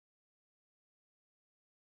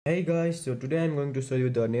Hey guys, so today I'm going to show you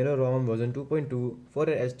the NERO ROM version 2.2 for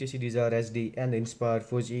a HTC Desire SD and the Inspire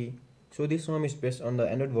 4G. So this ROM is based on the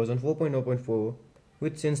Android version 4.0.4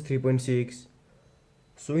 with Sense 3.6.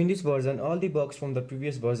 So in this version, all the bugs from the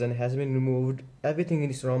previous version has been removed. Everything in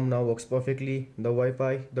this ROM now works perfectly. The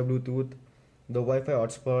Wi-Fi, the Bluetooth, the Wi-Fi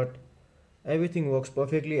hotspot, everything works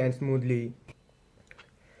perfectly and smoothly.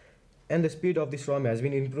 And the speed of this ROM has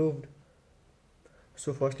been improved.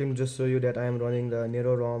 So first let me just show you that I am running the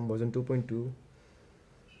NERO ROM version 2.2,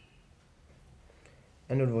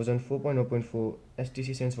 Android version 4.0.4,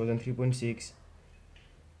 HTC Sense version 3.6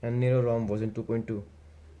 and NERO ROM version 2.2.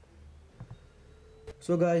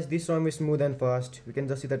 So guys, this ROM is smooth and fast. You can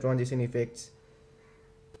just see the transition effects.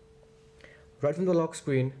 Right from the lock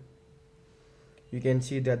screen, you can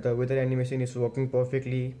see that the weather animation is working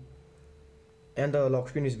perfectly and the lock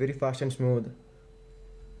screen is very fast and smooth.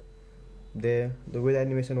 There, the weather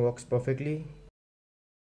animation works perfectly.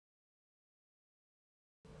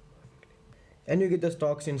 And you get the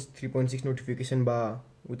stock Sense 3.6 notification bar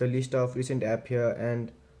with a list of recent apps here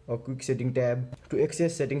and a quick setting tab to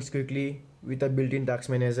access settings quickly with a built-in task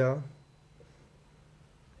manager.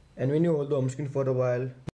 And when you hold the home screen for a while,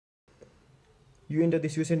 you enter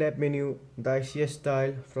this recent app menu, the ICS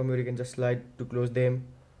style, from where you can just slide to close them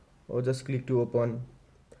or just click to open.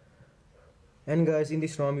 And guys, in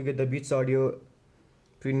this ROM you get the Beats audio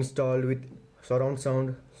pre-installed with surround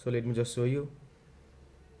sound. So let me just show you.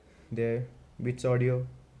 There, Beats audio,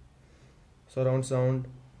 surround sound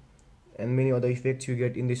and many other effects you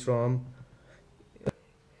get in this ROM.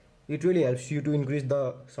 It really helps you to increase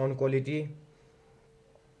the sound quality.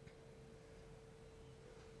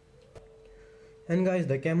 And guys,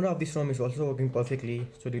 the camera of this ROM is also working perfectly.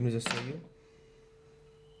 So let me just show you.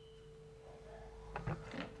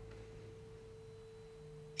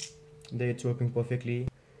 There, it's working perfectly.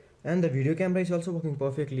 And the video camera is also working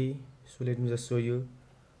perfectly. So let me just show you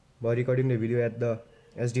by recording the video at the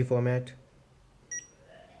SD format.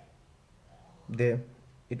 There,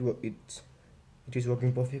 it is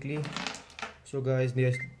working perfectly. So guys,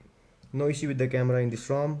 there's no issue with the camera in this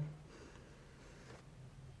ROM.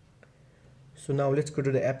 So now let's go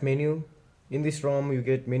to the app menu. In this ROM you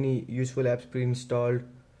get many useful apps pre-installed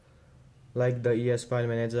like the ES file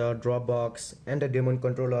manager, Dropbox and the daemon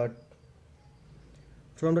controller.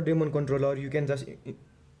 From the daemon controller you can just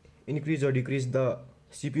increase or decrease the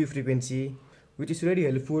CPU frequency, which is very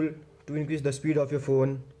helpful to increase the speed of your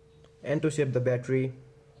phone and to save the battery.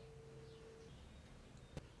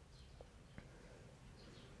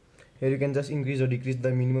 Here you can just increase or decrease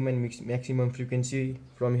the minimum and maximum frequency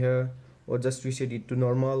from here, or just reset it to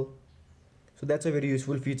normal. So that's a very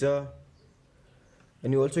useful feature.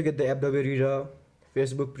 And you also get the app reader,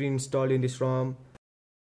 Facebook pre-installed in this ROM.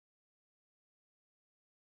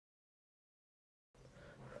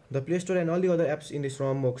 The Play Store and all the other apps in this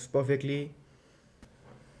ROM works perfectly.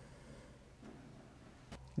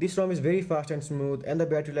 This ROM is very fast and smooth and the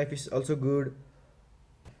battery life is also good.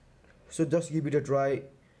 So just give it a try.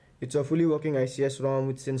 It's a fully working ICS ROM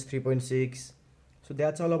with Sense 3.6. So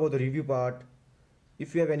that's all about the review part.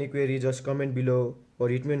 If you have any queries, just comment below or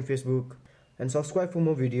hit me on Facebook and subscribe for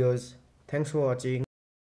more videos. Thanks for watching.